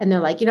and they're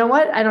like, you know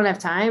what? I don't have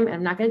time.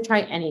 I'm not going to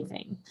try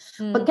anything.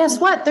 But guess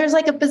what? There's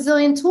like a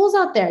bazillion tools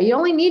out there. You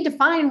only need to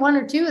find one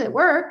or two that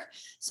work.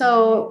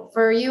 So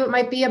for you, it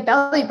might be a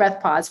belly breath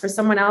pause. For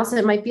someone else,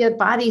 it might be a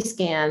body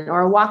scan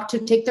or a walk to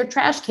take their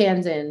trash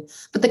cans in.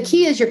 But the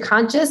key is you're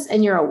conscious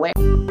and you're aware.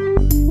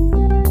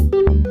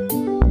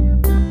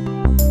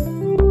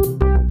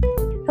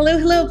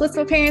 Hello,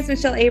 blissful parents.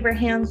 Michelle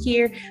Abraham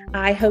here.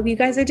 I hope you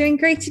guys are doing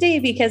great today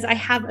because I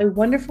have a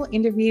wonderful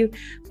interview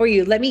for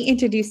you. Let me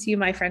introduce you,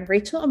 my friend,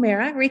 Rachael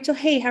O'Mara. Rachael,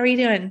 hey, how are you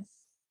doing?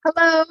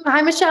 Hello.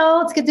 Hi,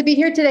 Michelle. It's good to be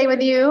here today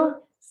with you.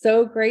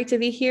 So great to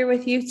be here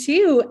with you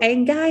too.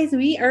 And guys,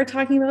 we are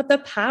talking about the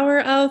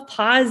power of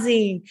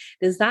pausing.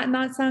 Does that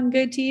not sound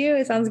good to you?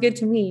 It sounds good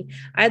to me.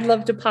 I'd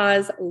love to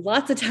pause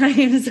lots of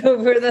times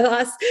over the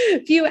last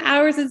few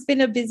hours. It's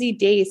been a busy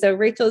day. So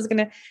Rachael is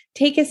going to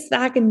take us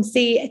back and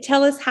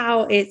tell us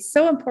how it's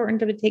so important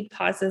to take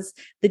pauses,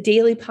 the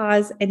daily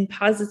pause and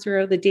pauses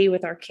throughout the day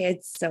with our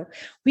kids. So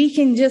we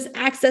can just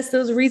access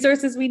those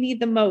resources we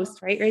need the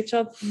most, right,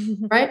 Rachael?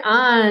 Right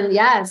on.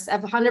 Yes,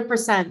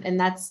 100%.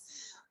 And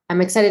I'm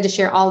excited to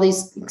share all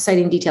these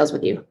exciting details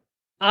with you.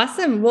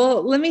 Awesome.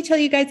 Well, let me tell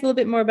you guys a little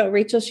bit more about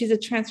Rachael. She's a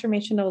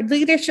transformational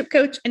leadership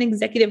coach and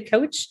executive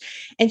coach,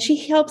 and she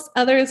helps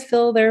others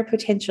fill their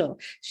potential.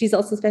 She's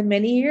also spent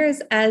many years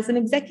as an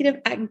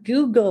executive at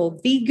Google,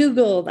 the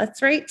Google.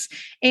 That's right.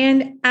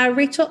 And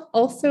Rachael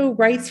also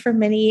writes for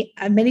many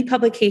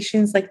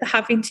publications like the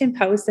Huffington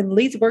Post and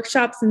leads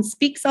workshops and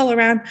speaks all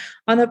around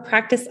on the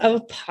practice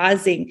of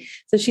pausing.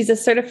 So she's a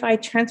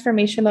certified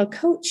transformational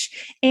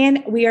coach,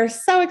 and we are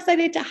so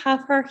excited to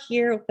have her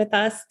here with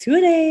us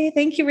today.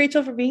 Thank you,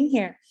 Rachael, for being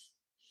here.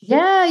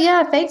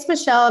 Yeah. Thanks,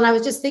 Michelle. And I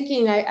was just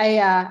thinking,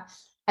 I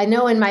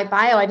know in my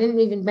bio, I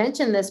didn't even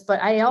mention this,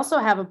 but I also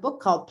have a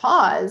book called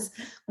Pause,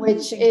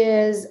 which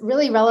is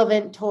really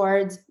relevant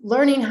towards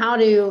learning how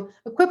to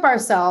equip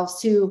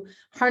ourselves to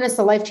harness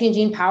the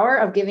life-changing power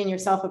of giving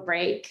yourself a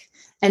break.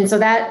 And so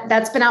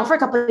that's been out for a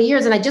couple of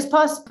years. And I just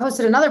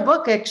posted another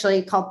book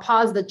actually called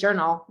Pause the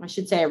Journal. I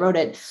should say I wrote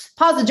it.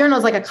 Pause the Journal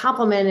is like a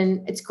compliment,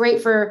 and it's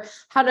great for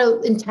how to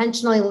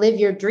intentionally live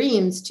your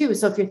dreams too.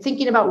 So if you're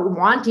thinking about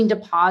wanting to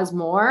pause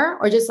more,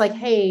 or just like,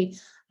 hey,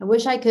 I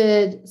wish I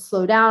could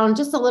slow down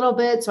just a little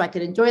bit so I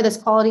could enjoy this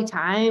quality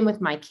time with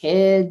my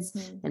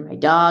kids and my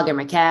dog and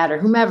my cat or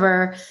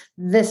whomever,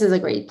 this is a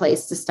great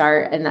place to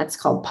start. And that's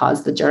called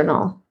Pause the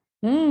Journal.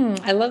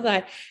 I love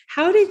that.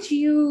 How did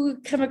you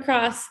come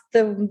across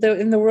the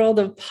in the world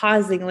of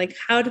pausing? Like,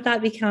 how did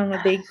that become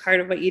a big part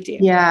of what you do?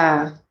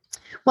 Yeah.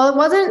 Well,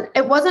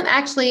 it wasn't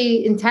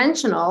actually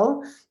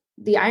intentional,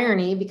 the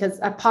irony, because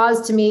a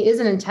pause to me is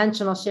an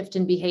intentional shift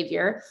in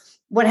behavior.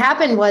 What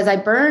happened was I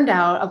burned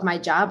out of my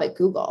job at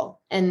Google,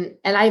 and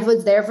I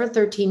was there for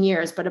 13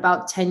 years, but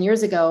about 10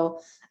 years ago,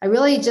 I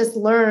really just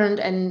learned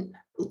and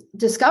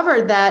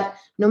discovered that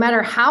no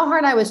matter how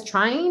hard I was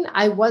trying,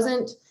 I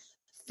wasn't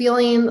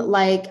feeling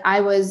like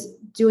I was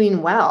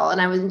doing well.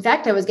 And I was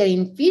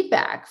getting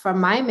feedback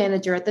from my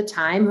manager at the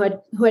time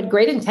who had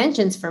great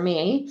intentions for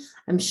me,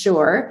 I'm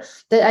sure,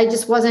 that I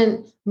just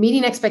wasn't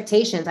meeting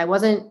expectations. I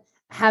wasn't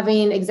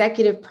having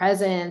executive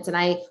presence, and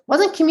I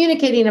wasn't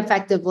communicating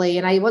effectively,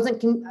 and I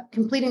wasn't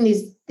completing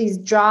these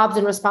jobs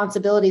and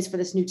responsibilities for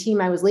this new team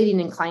I was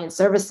leading in client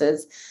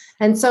services.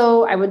 And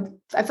so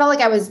I felt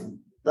like I was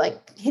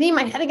like hitting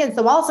my head against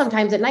the wall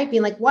sometimes at night,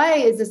 being like, why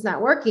is this not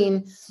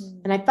working?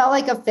 And I felt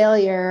like a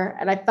failure,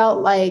 and I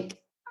felt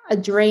like a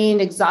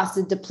drained,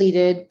 exhausted,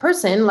 depleted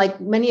person, like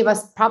many of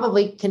us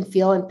probably can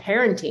feel in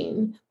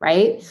parenting,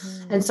 right?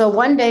 And so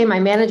one day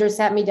my manager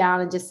sat me down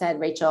and just said,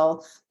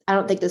 Rachael, I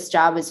don't think this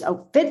job is a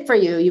fit for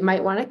you. You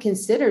might want to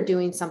consider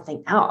doing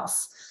something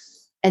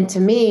else. And to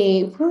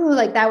me,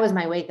 like that was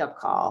my wake-up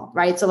call,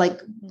 right? So like,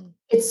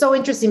 it's so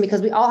interesting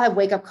because we all have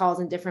wake-up calls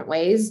in different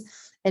ways.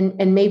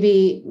 And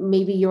maybe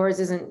yours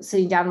isn't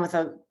sitting down with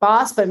a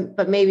boss,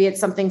 but maybe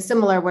it's something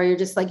similar where you're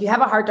just like, you have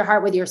a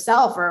heart-to-heart with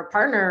yourself or a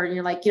partner, and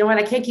you're like, you know what,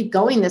 I can't keep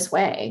going this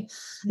way.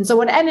 And so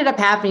what ended up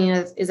happening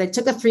is I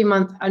took a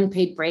 3-month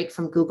unpaid break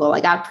from Google. I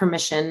got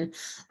permission,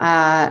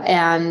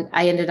 and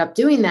I ended up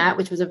doing that,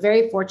 which was a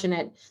very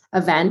fortunate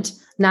event.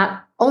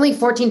 Not only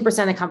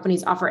 14% of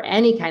companies offer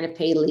any kind of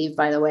paid leave,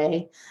 by the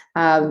way,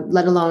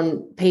 let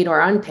alone paid or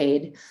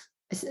unpaid.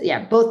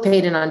 Yeah, both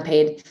paid and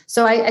unpaid.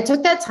 So I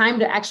took that time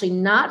to actually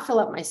not fill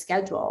up my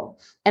schedule.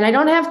 And I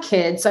don't have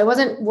kids, so I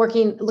wasn't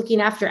looking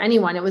after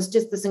anyone. It was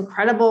just this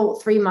incredible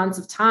 3 months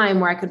of time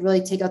where I could really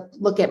take a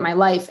look at my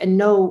life and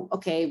know,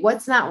 okay,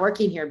 what's not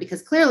working here?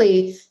 Because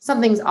clearly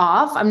something's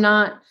off.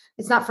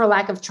 It's not for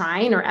lack of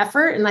trying or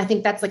effort. And I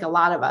think that's like a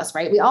lot of us,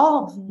 right? We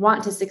all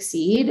want to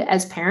succeed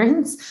as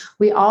parents.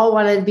 We all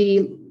want to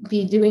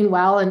be doing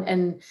well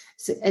and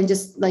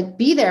just like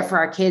be there for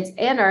our kids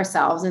and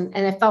ourselves. And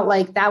I felt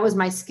like that was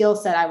my skill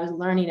set I was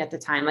learning at the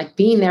time, like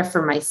being there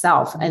for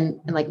myself and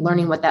like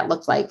learning what that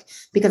looked like,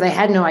 because I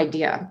had no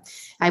idea.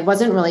 I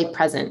wasn't really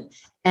present.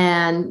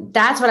 And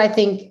that's what I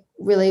think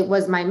really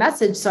was my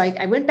message. So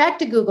I went back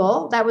to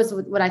Google. That was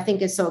what I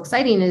think is so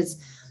exciting,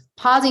 is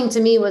pausing to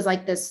me was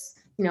like this,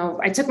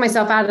 I took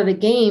myself out of the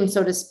game,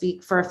 so to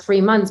speak, for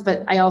 3 months,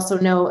 but I also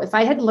know if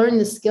I had learned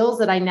the skills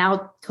that I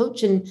now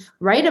coach and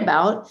write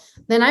about,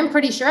 then I'm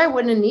pretty sure I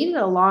wouldn't have needed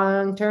a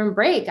long-term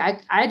break.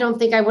 I don't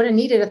think I would have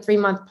needed a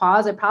 3-month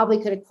pause. I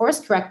probably could have course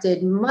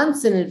corrected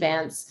months in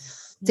advance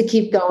to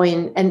keep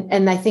going.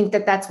 And I think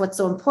that that's what's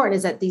so important,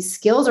 is that these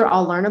skills are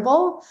all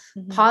learnable.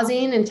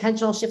 Pausing,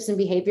 intentional shifts in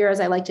behavior, as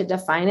I like to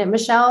define it,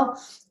 Michelle,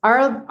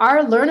 are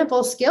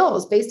learnable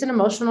skills based in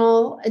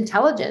emotional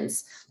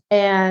intelligence.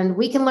 And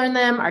we can learn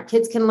them. Our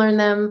kids can learn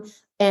them.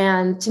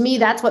 And to me,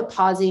 that's what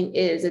pausing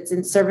is. It's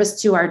in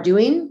service to our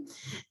doing.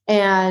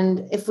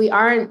 And if we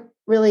aren't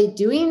really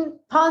doing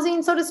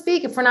pausing, so to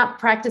speak, if we're not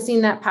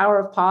practicing that power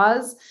of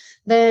pause,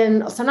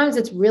 then sometimes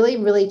it's really,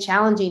 really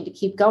challenging to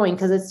keep going,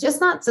 because it's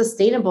just not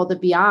sustainable to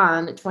be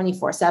on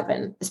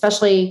 24/7,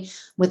 especially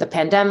with a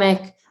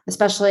pandemic,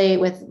 especially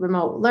with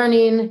remote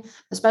learning,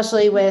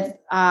 especially with,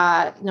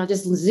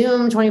 just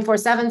Zoom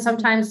 24/7.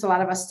 Sometimes a lot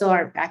of us still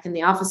aren't back in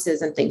the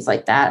offices and things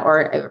like that,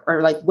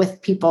 or like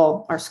with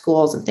people or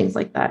schools and things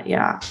like that.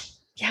 Yeah.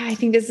 Yeah, I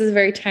think this is a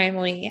very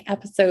timely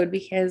episode,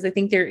 because I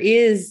think there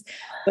is,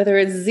 whether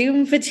it's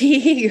Zoom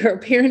fatigue or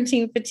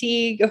parenting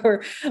fatigue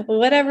or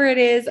whatever it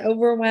is,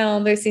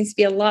 overwhelmed. There seems to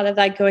be a lot of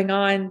that going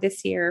on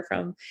this year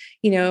from,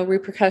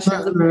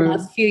 repercussions of the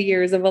last few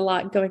years of a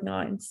lot going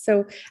on.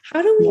 So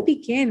how do we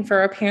begin for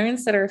our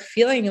parents that are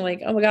feeling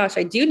like, oh my gosh,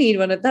 I do need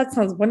one? That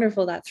sounds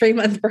wonderful, that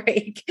 3-month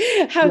break.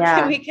 How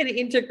can we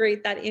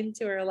integrate that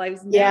into our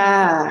lives now?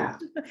 Yeah.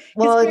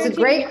 Well, it's a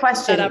great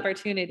question. That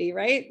opportunity,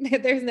 right?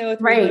 There's no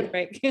 3-month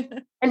break.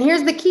 And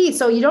here's the key.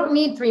 So you don't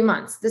need 3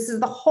 months. This is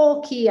the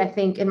whole key, I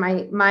think, in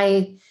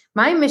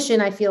my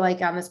mission, I feel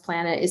like, on this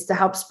planet, is to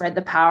help spread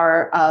the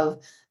power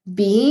of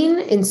being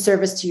in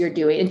service to your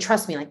doing. And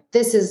trust me, like,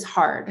 this is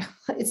hard.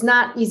 It's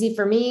not easy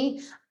for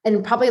me.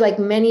 And probably like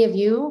many of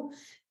you,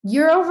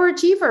 you're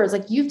overachievers.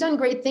 Like, you've done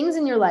great things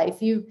in your life.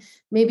 You've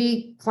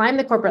maybe climbed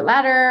the corporate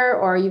ladder,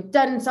 or you've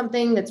done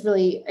something that's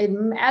really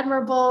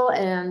admirable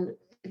and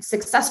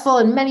successful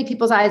in many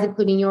people's eyes,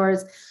 including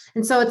yours.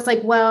 And so it's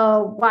like,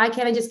 well, why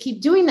can't I just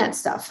keep doing that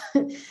stuff?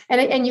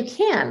 and you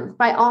can,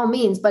 by all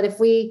means, but if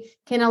we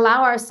can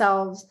allow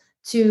ourselves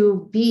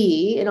to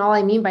be, and all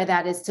I mean by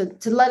that is to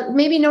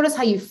maybe notice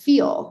how you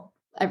feel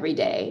every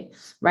day,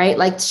 right?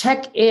 Like,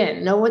 check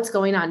in, know what's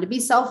going on, to be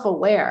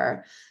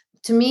self-aware.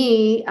 To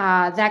me,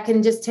 that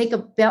can just take a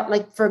bit,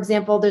 like, for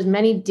example, there's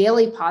many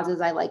daily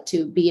pauses I like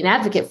to be an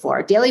advocate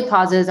for. Daily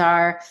pauses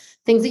are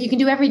things that you can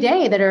do every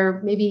day that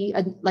are maybe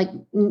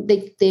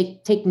they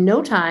take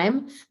no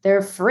time,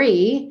 they're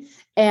free,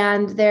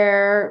 and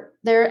they're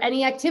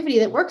any activity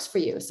that works for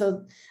you.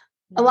 So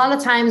a lot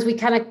of times we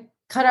kind of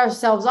cut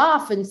ourselves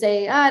off and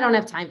say, I don't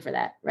have time for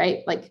that, right?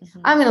 Like,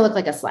 I'm going to look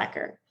like a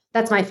slacker.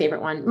 That's my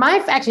favorite one. My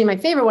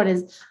favorite one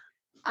is,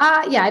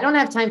 I don't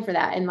have time for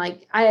that. And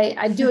like,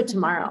 I do it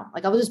tomorrow.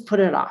 Like, I'll just put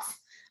it off.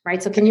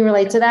 Right. So can you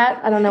relate to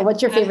that? I don't know.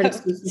 What's your favorite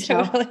excuse,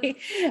 Michelle? Totally.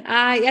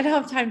 I don't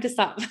have time to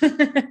stop. I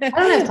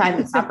don't have time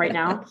to stop right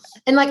now.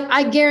 And like,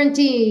 I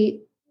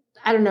guarantee,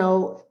 I don't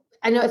know.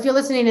 I know if you're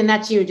listening and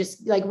that's you,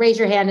 just like raise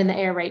your hand in the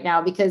air right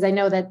now, because I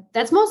know that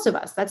that's most of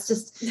us. That's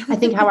just, I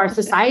think, how our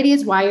society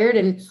is wired,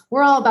 and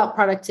we're all about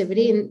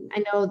productivity. And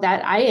I know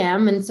that I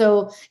am. And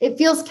so it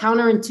feels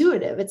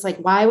counterintuitive. It's like,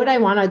 why would I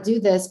want to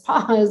do this,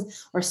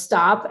 pause or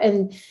stop?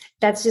 And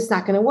that's just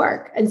not going to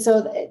work. And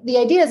so the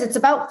idea is, it's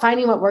about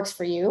finding what works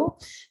for you.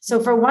 So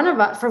for one of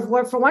us, for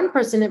one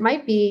person, it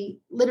might be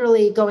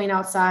literally going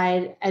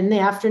outside in the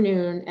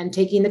afternoon and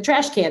taking the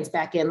trash cans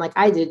back in, like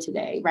I did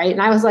today. Right.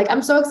 And I was like,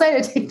 I'm so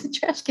excited to take the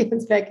trash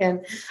cans back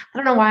in. I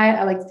don't know why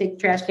I like to take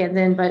trash cans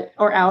in,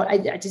 or out.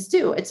 I just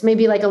do. It's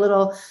maybe like a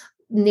little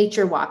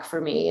nature walk for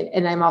me.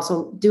 And I'm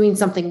also doing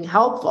something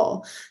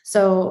helpful.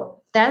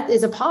 So that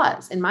is a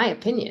pause, in my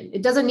opinion.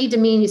 It doesn't need to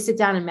mean you sit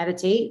down and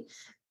meditate.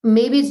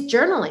 Maybe it's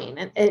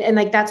journaling. And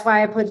like, that's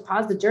why I put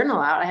pause the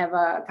journal out. I have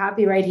a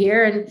copy right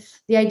here. And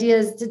the idea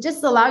is to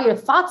just allow your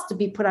thoughts to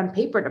be put on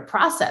paper to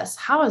process.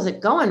 How is it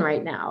going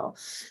right now?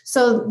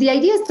 So the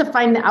idea is to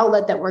find the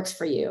outlet that works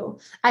for you.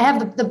 I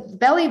have the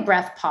belly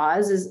breath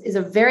pause is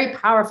a very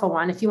powerful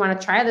one. If you want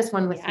to try this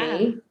one with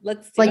me,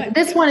 let's do it.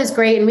 This one is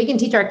great. And we can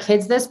teach our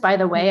kids this, by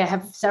the way. I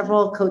have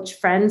several coach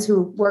friends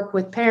who work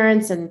with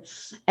parents, and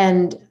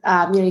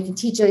you can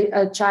teach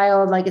a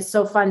child, like, it's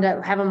so fun to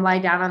have them lie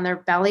down on their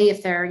belly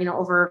if they're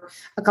over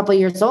a couple of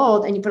years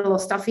old, and you put a little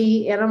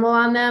stuffy animal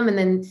on them, and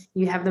then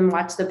you have them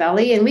watch the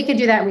belly. And we can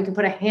do that. And we can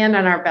put a hand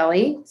on our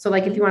belly. So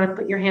like, if you want to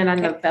put your hand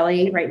on the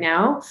belly right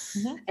now,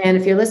 and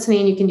if you're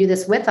listening, you can do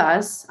this with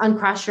us.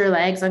 Uncross your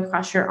legs,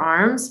 uncross your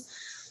arms,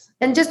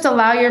 and just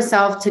allow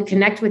yourself to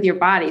connect with your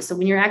body. So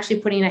when you're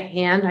actually putting a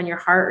hand on your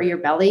heart or your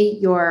belly,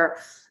 you're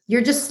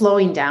just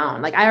slowing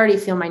down. Like, I already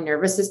feel my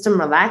nervous system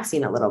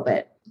relaxing a little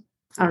bit.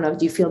 I don't know.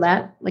 Do you feel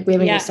that? Like, we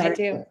haven't even started. I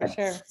do, for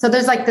sure. So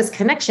there's like this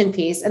connection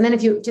piece. And then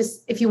if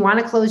you want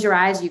to close your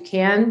eyes, you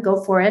can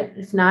go for it.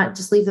 If not,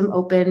 just leave them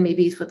open,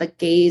 maybe with a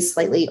gaze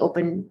slightly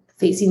open,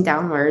 facing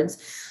downwards,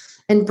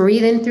 and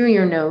breathe in through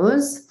your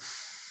nose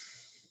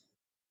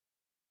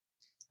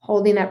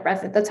holding that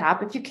breath at the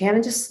top if you can,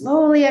 and just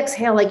slowly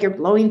exhale like you're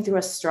blowing through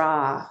a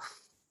straw.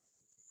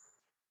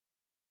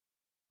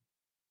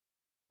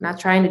 Not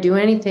trying to do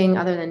anything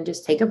other than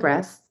just take a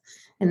breath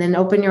and then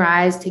open your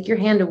eyes, take your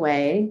hand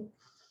away.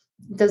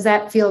 Does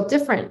that feel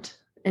different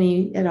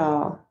at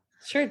all?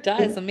 Sure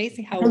does.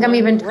 Amazing how I think I'm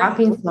even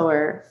talking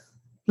slower.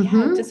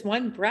 Yeah, just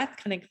one breath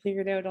kind of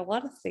cleared out a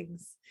lot of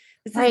things.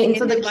 This right. And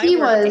so the key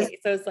was,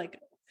 so it's like,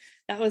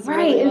 that was right.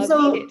 Really and well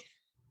so needed.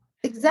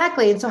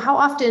 Exactly. And so how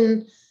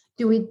often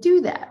do we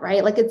do that,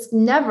 right? Like it's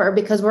never,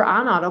 because we're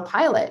on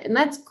autopilot, and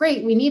that's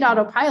great. We need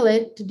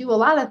autopilot to do a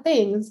lot of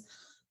things.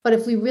 But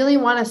if we really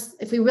want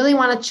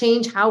to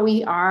change how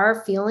we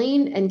are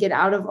feeling and get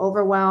out of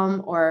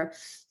overwhelm or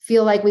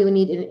feel like we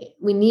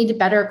need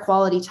better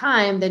quality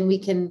time, then we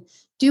can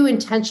do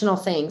intentional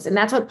things. And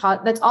that's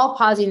that's all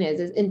pausing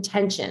is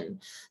intention.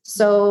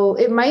 So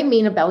it might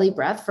mean a belly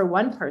breath for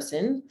one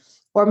person,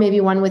 or maybe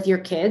one with your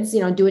kids,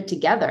 do it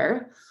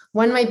together.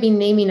 One might be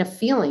naming a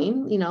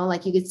feeling,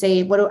 like you could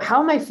say,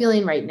 how am I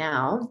feeling right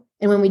now?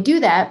 And when we do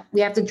that,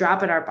 we have to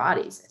drop in our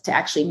bodies to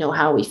actually know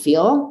how we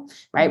feel,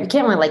 right? We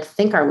can't really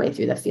think our way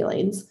through the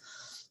feelings.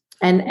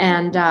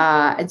 And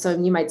so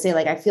you might say,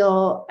 like, I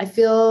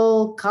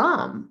feel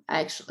calm,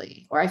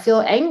 actually, or I feel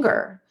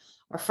anger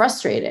or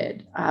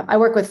frustrated. I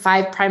work with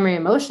 5 primary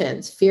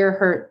emotions: fear,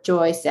 hurt,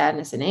 joy,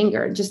 sadness, and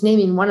anger. Just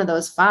naming one of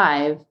those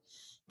 5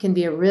 can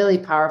be a really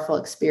powerful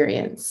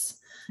experience.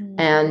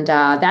 And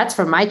that's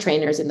from my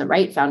trainers in the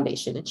Wright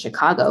Foundation in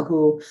Chicago,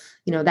 who,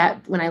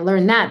 that when I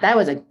learned that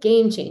was a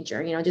game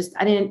changer.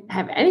 I didn't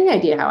have any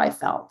idea how I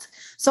felt.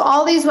 So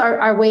all these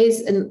are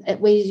ways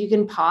you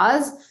can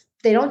pause.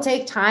 They don't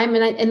take time.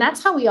 And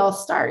that's how we all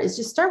start, is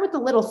just start with the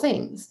little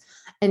things.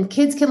 And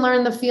kids can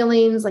learn the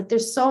feelings. Like,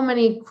 there's so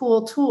many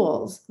cool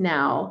tools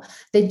now.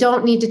 They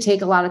don't need to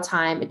take a lot of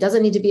time. It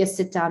doesn't need to be a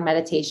sit down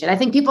meditation. I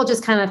think people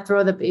just kind of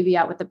throw the baby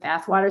out with the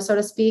bathwater, so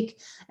to speak.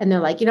 And they're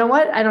like, you know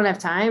what? I don't have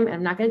time.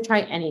 I'm not going to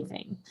try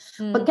anything.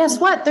 Mm-hmm. But guess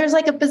what? There's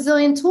like a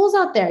bazillion tools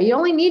out there. You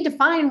only need to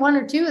find 1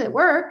 or 2 that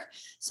work.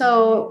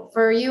 So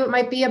for you, it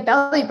might be a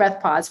belly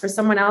breath pause. For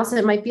someone else,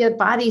 it might be a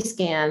body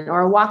scan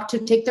or a walk to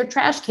take their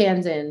trash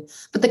cans in.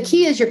 But the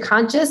key is you're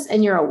conscious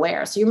and you're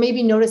aware. So you're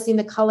maybe noticing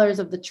the colors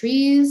of the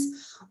trees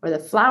or the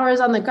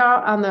flowers on the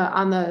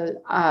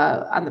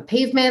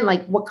pavement,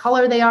 like what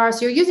color they are.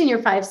 So you're using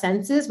your 5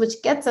 senses,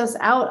 which gets us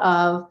out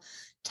of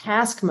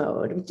task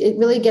mode. It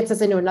really gets us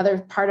into another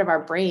part of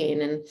our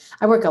brain. And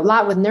I work a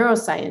lot with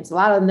neuroscience. A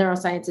lot of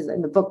neuroscience is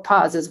in the book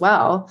Pause as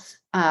well.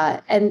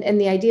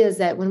 And the idea is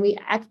that when we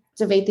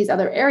activate these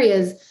other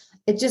areas,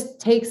 it just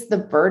takes the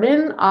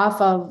burden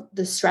off of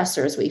the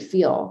stressors we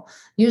feel.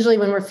 Usually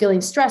when we're feeling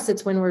stress,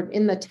 it's when we're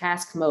in the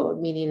task mode,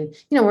 meaning,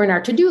 we're in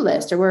our to-do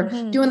list, or we're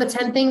doing the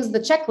 10 things, the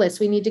checklist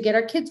we need to get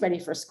our kids ready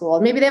for school.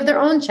 And maybe they have their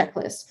own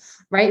checklist,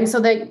 right? And so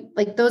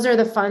those are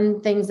the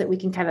fun things that we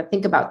can kind of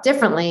think about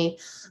differently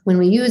when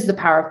we use the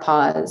power of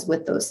pause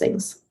with those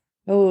things.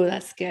 Oh,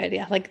 that's good.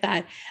 Yeah, I like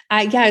that.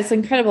 It's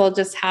incredible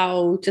just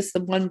how just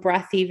the one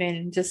breath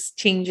even just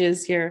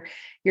changes your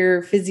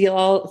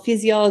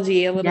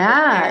physiology a little bit.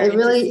 Yeah,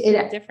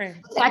 it different.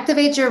 It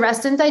activates your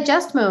rest and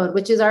digest mode,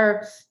 which is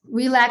our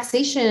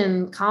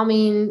relaxation,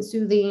 calming,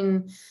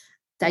 soothing,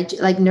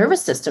 like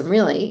nervous system,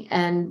 really.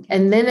 And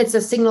then it's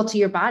a signal to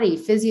your body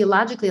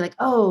physiologically, like,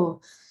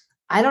 oh,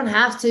 I don't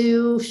have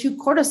to shoot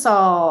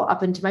cortisol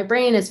up into my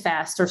brain as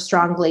fast or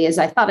strongly as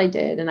I thought I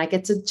did. And I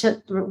get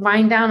to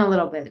wind down a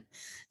little bit.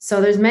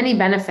 So there's many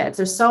benefits.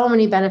 There's so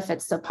many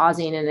benefits to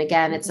pausing. And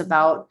again, it's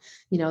about,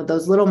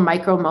 those little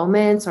micro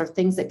moments or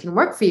things that can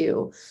work for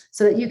you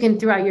so that you can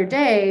throughout your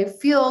day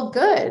feel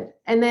good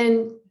and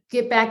then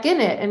get back in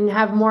it and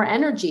have more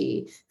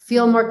energy,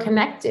 feel more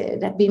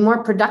connected, be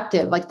more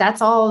productive. Like,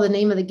 that's all the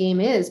name of the game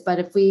is. But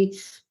if we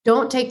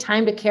don't take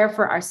time to care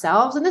for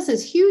ourselves, and this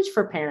is huge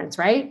for parents,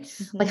 right?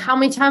 Mm-hmm. Like, how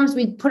many times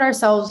we put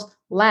ourselves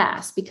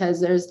last because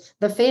there's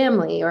the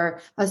family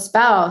or a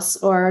spouse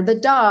or the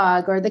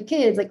dog or the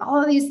kids, like all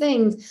of these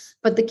things.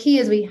 But the key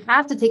is we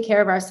have to take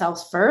care of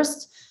ourselves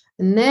first,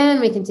 and then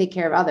we can take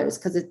care of others,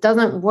 because it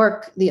doesn't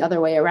work the other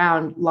way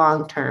around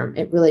long term.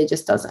 It really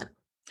just doesn't.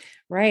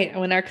 Right.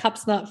 When our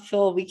cup's not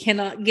full, we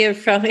cannot give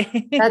from it.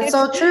 That's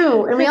so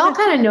true. And we all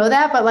kind of know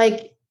that, but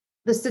like,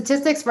 the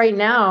statistics right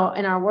now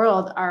in our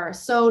world are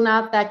so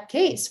not that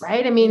case,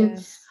 right? I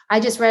mean, I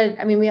just read,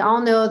 we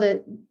all know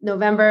that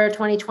November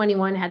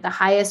 2021 had the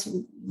highest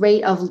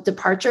rate of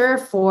departure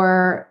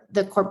for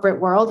the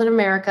corporate world in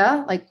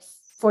America. Like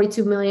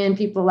 42 million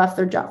people left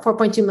their job,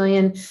 4.2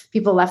 million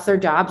people left their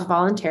jobs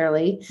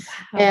voluntarily.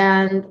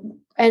 Wow.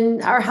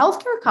 And our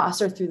healthcare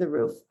costs are through the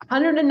roof.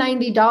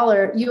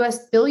 $190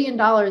 US billion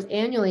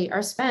annually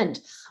are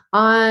spent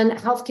on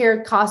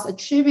healthcare costs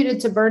attributed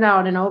to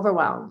burnout and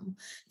overwhelm.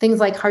 Things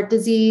like heart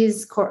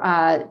disease,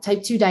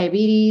 type 2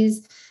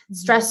 diabetes,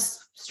 stress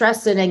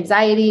and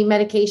anxiety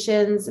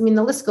medications.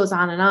 The list goes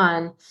on and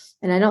on.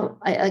 And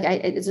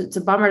it's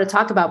a bummer to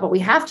talk about, but we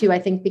have to, I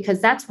think,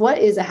 because that's what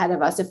is ahead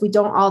of us if we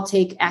don't all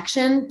take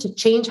action to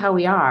change how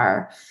we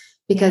are,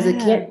 because it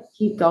can't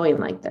keep going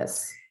like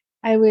this.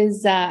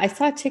 I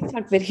saw a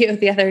TikTok video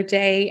the other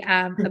day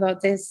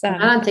about this. I'm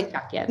not on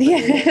TikTok yet. Yeah,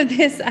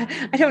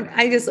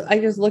 I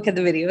just look at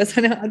the videos.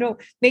 I don't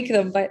make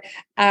them, but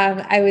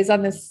I was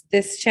on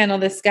this channel.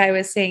 This guy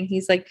was saying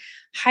he's like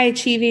high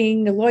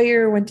achieving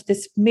lawyer, went to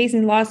this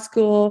amazing law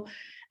school.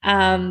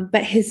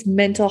 But his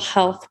mental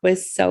health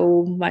was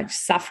so much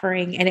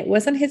suffering, and it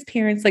wasn't his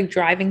parents like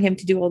driving him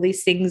to do all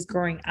these things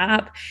growing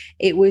up.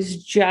 It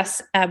was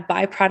just a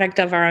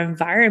byproduct of our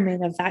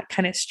environment, of that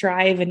kind of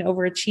strive and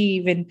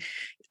overachieve and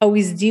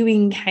always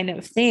doing kind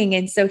of thing.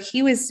 And so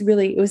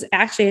it was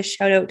actually a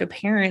shout out to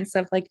parents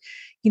of like,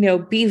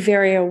 be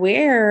very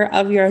aware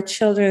of your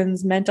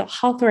children's mental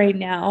health right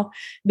now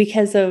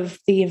because of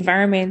the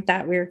environment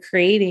that we're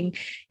creating.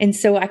 And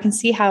so I can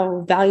see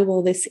how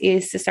valuable this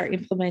is to start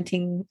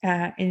implementing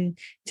and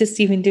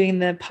just even doing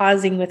the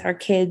pausing with our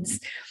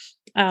kids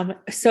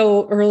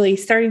so early,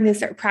 starting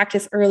this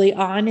practice early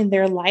on in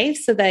their life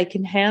so that they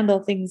can handle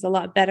things a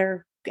lot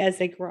better as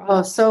they grow up.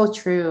 Oh, so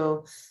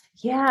true.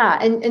 Yeah.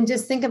 And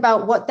just think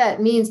about what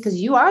that means, because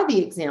you are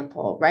the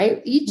example,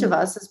 right? Each of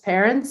us as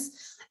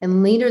parents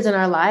and leaders in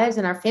our lives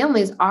and our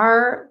families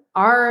are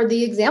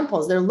the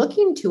examples. They're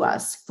looking to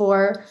us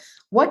for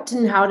what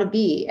and how to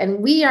be.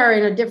 And we are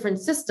in a different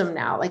system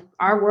now, like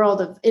our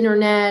world of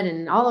internet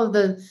and all of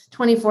the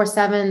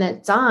 24/7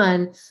 that's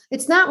on.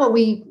 It's not what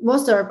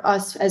most of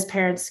us as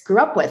parents grew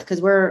up with,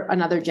 because we're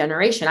another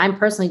generation. I'm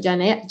personally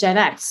Gen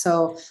X.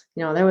 So,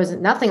 there was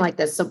nothing like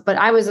this. So, but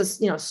I was a,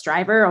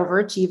 striver,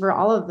 overachiever,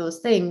 all of those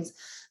things.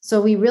 So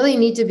we really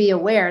need to be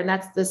aware. And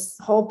that's this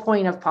whole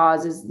point of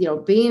pause is,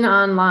 being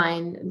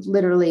online,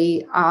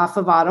 literally off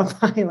of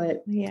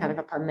autopilot, kind of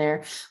a pun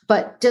there,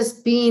 but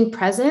just being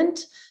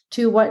present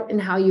to what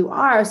and how you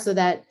are, so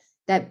that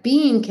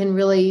being can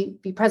really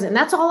be present. And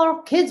that's all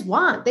our kids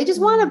want. They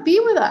just want to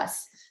be with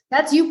us.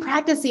 That's you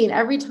practicing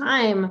every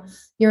time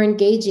you're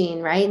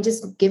engaging, right? And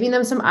just giving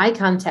them some eye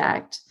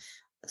contact,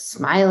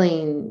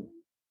 smiling,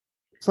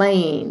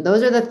 playing.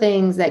 Those are the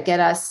things that get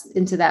us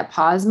into that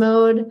pause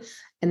mode.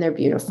 And they're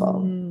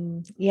beautiful.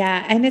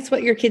 Yeah. And it's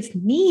what your kids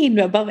need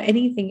above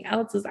anything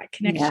else, is that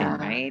connection,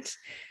 right?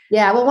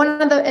 Yeah. Well,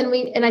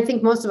 and I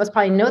think most of us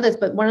probably know this,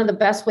 but one of the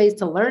best ways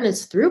to learn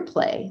is through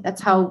play. That's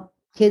how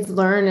kids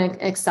learn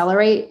and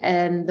accelerate,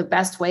 and the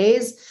best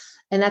ways.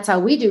 And that's how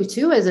we do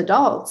too as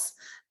adults.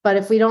 But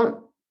if we don't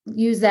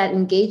use that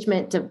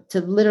engagement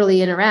to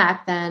literally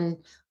interact, then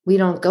we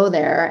don't go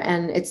there.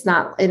 And it's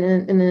not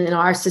in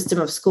our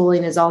system of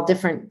schooling is all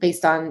different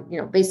based on the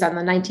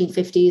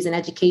 1950s and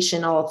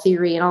educational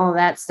theory and all of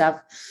that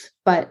stuff.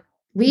 But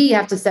we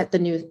have to set the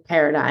new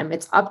paradigm.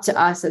 It's up to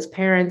us as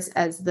parents,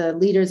 as the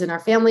leaders in our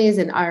families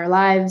and our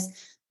lives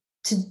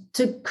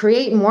to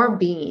create more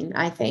being,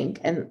 I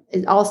think. And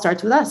it all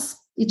starts with us,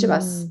 each of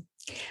us.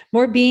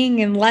 More being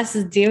and less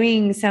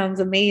doing sounds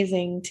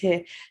amazing,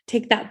 to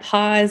take that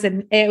pause.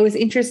 And it was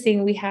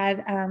interesting. We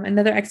had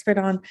another expert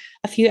on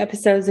a few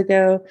episodes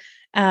ago.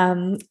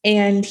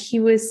 And he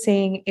was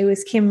saying, it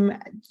was Kim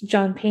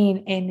John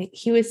Payne. And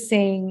he was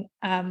saying,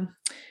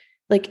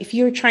 like, if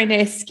you're trying to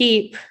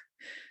escape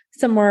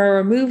somewhere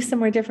or move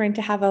somewhere different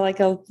to have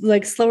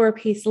a slower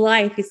paced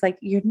life, he's like,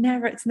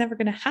 it's never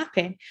going to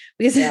happen,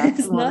 because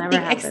it's not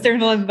the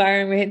external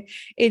environment.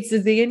 It's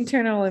the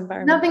internal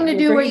environment. Nothing to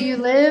do where you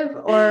live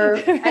or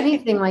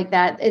anything like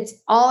that. It's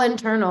all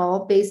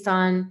internal, based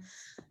on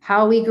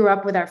how we grew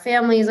up with our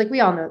families. Like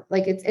we all know,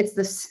 like it's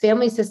the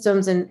family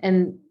systems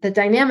and the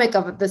dynamic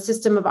of the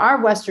system of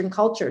our Western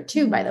culture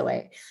too, by the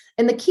way.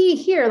 And the key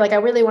here, like I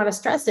really want to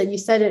stress it, you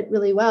said it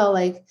really well,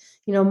 like,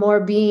 more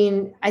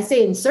being, I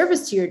say, in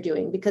service to your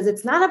doing, because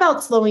it's not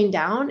about slowing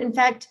down. In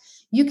fact,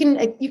 you can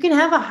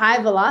have a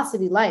high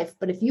velocity life,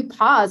 but if you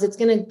pause, it's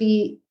going to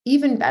be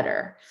even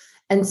better.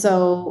 And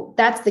so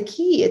that's the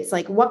key. It's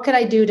like, what could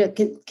I do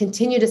to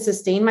continue to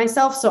sustain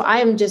myself? So I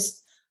am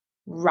just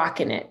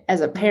rocking it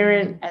as a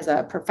parent, as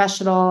a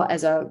professional,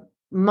 as a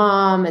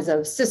mom, as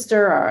a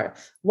sister or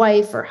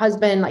wife or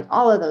husband, like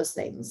all of those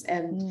things.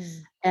 And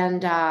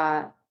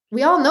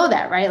we all know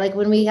that, right? Like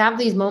when we have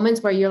these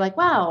moments where you're like,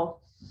 wow,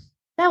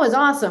 that was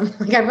awesome.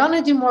 Like I want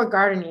to do more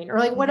gardening, or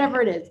like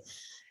whatever it is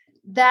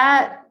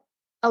that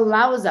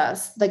allows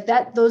us, like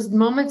those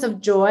moments of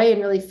joy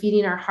and really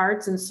feeding our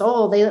hearts and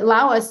soul, they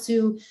allow us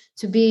to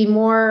be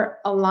more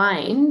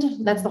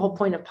aligned. That's the whole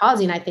point of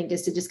pausing, I think,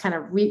 is to just kind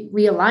of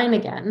realign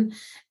again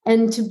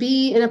and to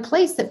be in a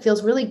place that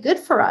feels really good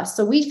for us.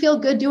 So we feel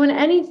good doing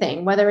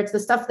anything, whether it's the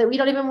stuff that we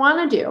don't even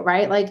want to do,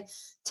 right? Like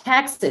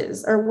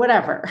taxes or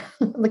whatever,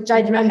 which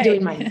I'm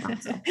doing mine now,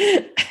 so.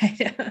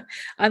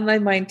 On my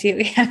mind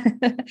too.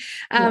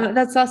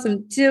 That's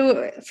awesome.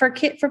 So for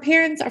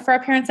parents, or for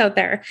our parents out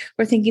there,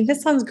 we're thinking,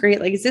 this sounds great.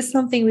 Like, is this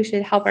something we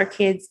should help our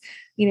kids,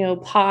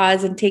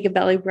 pause and take a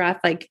belly breath,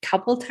 like a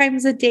couple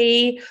times a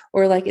day,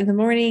 or like in the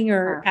morning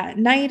or at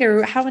night,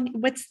 or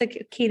what's the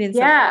cadence?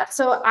 Yeah.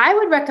 So I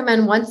would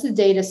recommend once a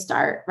day to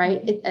start,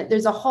 right?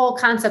 There's a whole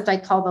concept I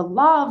call the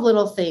law of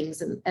little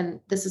things. And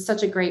this is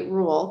such a great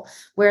rule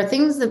where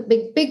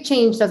the big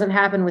change doesn't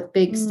happen with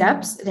big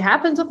steps. It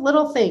happens with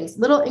little things,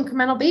 little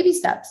incremental baby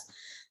steps.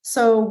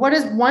 So what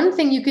is one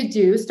thing you could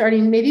do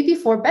starting maybe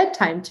before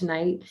bedtime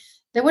tonight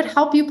that would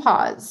help you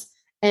pause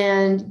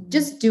and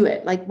just do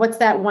it? Like, what's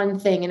that one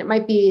thing? And it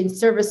might be in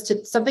service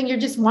to something you're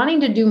just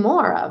wanting to do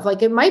more of.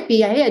 Like, it might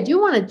be, hey, I do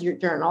want to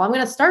journal. I'm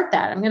going to start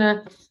that.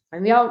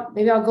 Maybe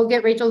I'll go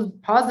get Rachel,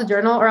 pause the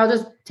journal, or I'll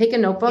just take a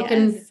notebook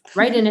and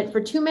write in it for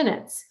 2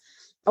 minutes.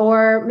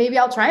 Or maybe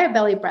I'll try a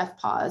belly breath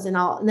pause, and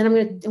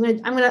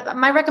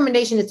my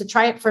recommendation is to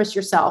try it first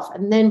yourself,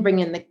 and then bring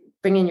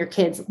in your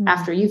kids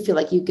after you feel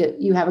like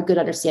you have a good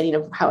understanding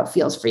of how it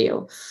feels for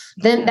you.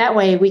 Then that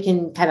way we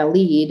can kind of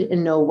lead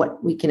and know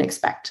what we can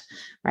expect,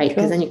 right?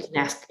 Because then you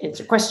can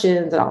answer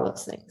questions and all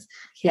those things.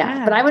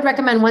 Yeah. But I would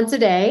recommend once a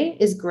day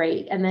is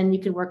great. And then you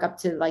can work up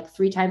to like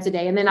 3 times a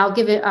day. And then I'll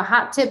give it a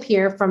hot tip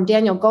here from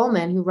Daniel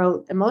Goleman, who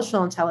wrote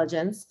Emotional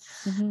Intelligence.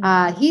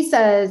 He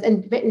says,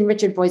 and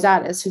Richard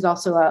Boyzatis, who's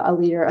also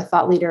a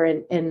thought leader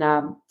in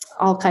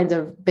all kinds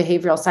of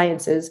behavioral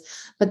sciences,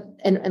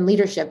 and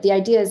leadership. The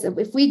idea is that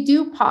if we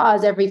do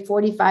pause every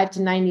 45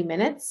 to 90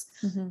 minutes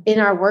in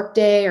our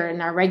workday or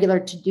in our regular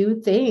to-do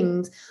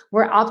things,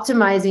 we're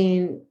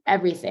optimizing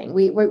everything.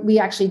 We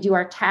actually do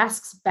our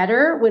tasks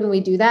better when we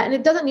do that. And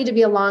it doesn't need to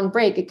be a long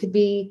break. It could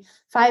be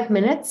 5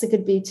 minutes. It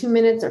could be 2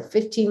 minutes or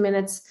 15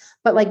 minutes,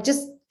 but like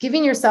just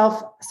giving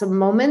yourself some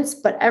moments,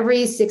 but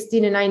every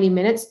 60 to 90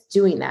 minutes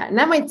doing that. And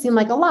that might seem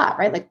like a lot,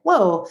 right? Like,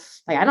 whoa,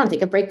 like I don't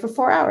take a break for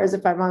 4 hours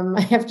if I'm on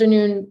my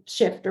afternoon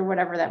shift or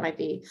whatever that might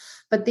be.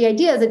 But the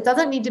idea is it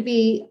doesn't need to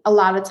be a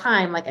lot of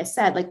time. Like I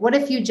said, like what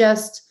if you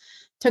just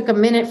took a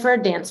minute for a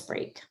dance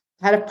break,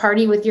 had a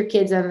party with your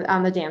kids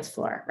on the dance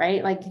floor,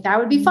 right? Like that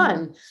would be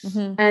fun.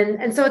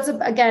 And so it's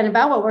again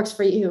about what works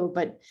for you,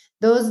 but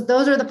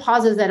those are the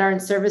pauses that are in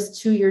service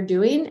to your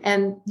doing.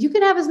 And you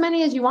can have as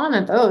many as you want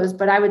of those,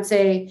 but I would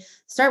say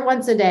start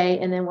once a day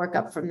and then work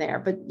up from there.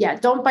 But yeah,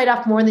 don't bite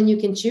off more than you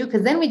can chew,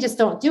 because then we just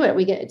don't do it.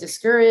 We get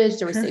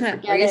discouraged or we say,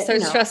 forget it.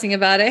 Start stressing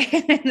about it.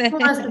 Who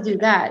wants to do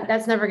that?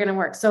 That's never going to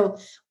work. So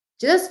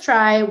just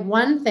try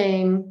one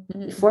thing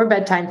before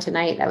bedtime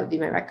tonight. That would be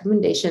my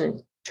recommendation,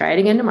 and try it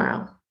again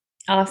tomorrow.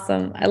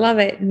 Awesome. I love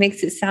it. It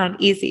makes it sound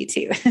easy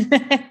too,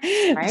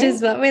 which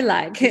is what we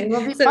like. It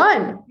will be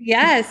fun.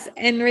 Yes.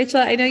 And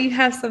Rachel, I know you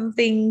have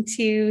something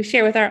to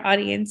share with our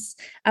audience.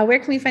 Where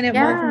can we find out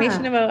more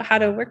information about how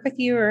to work with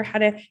you or how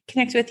to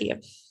connect with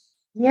you?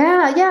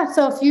 Yeah.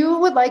 So if you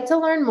would like to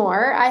learn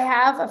more, I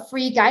have a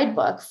free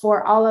guidebook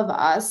for all of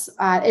us.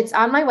 It's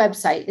on my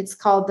website. It's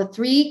called The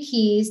 3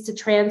 Keys to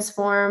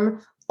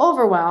Transform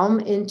Overwhelm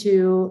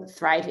into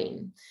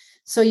Thriving.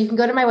 So you can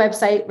go to my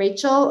website,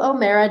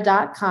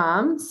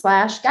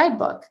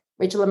 rachelomera.com/guidebook,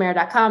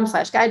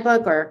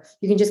 rachelomera.com/guidebook, or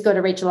you can just go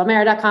to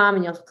rachelomera.com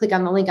and you'll click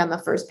on the link on the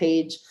first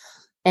page,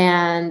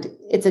 and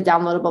it's a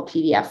downloadable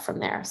PDF from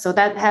there. So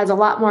that has a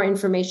lot more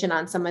information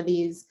on some of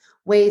these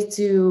ways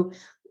to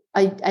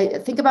I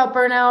think about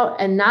burnout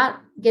and not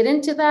get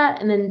into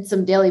that. And then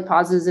some daily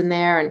pauses in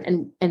there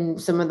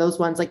and some of those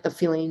ones like the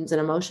feelings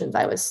and emotions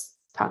I was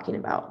talking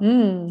about.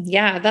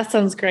 Yeah, that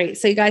sounds great.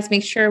 So you guys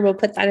make sure we'll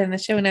put that in the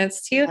show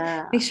notes too.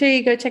 Make sure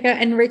you go check out.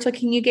 And Rachel,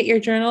 can you get your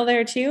journal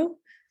there too?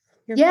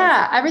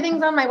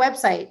 Everything's on my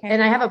website. Okay.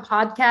 And I have a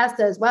podcast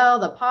as well,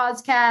 the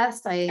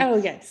Pausecast.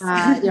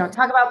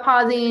 Talk about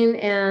pausing,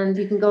 and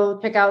you can go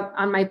check out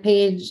on my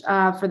page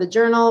for the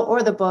journal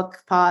or the book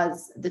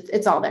Pause.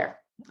 It's all there.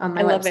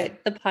 I love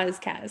it. The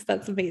Pausecast.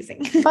 That's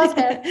amazing.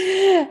 Pausecast.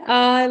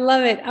 I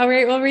love it. All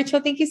right. Well, Rachel,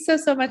 thank you so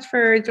much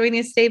for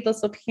joining us today.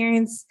 Blissful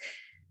Parents,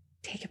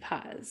 take a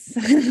pause.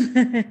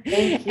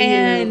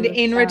 And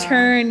in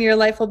return, your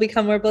life will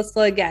become more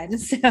blissful again.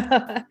 So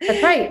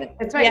That's right.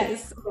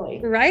 Yes.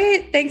 Totally.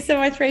 Right. Thanks so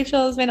much,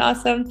 Rachel. It's been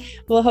awesome.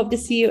 We'll hope to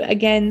see you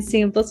again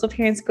soon. Blissful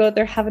Parents, go out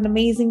there. Have an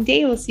amazing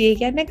day. We'll see you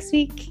again next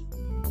week.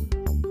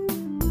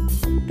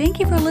 Thank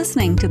you for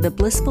listening to the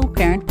Blissful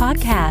Parent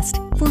Podcast.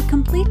 For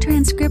complete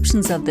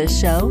transcriptions of this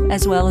show,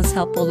 as well as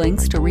helpful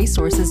links to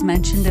resources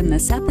mentioned in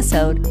this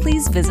episode,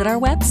 please visit our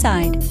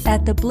website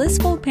at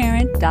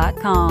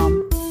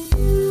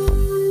theblissfulparent.com.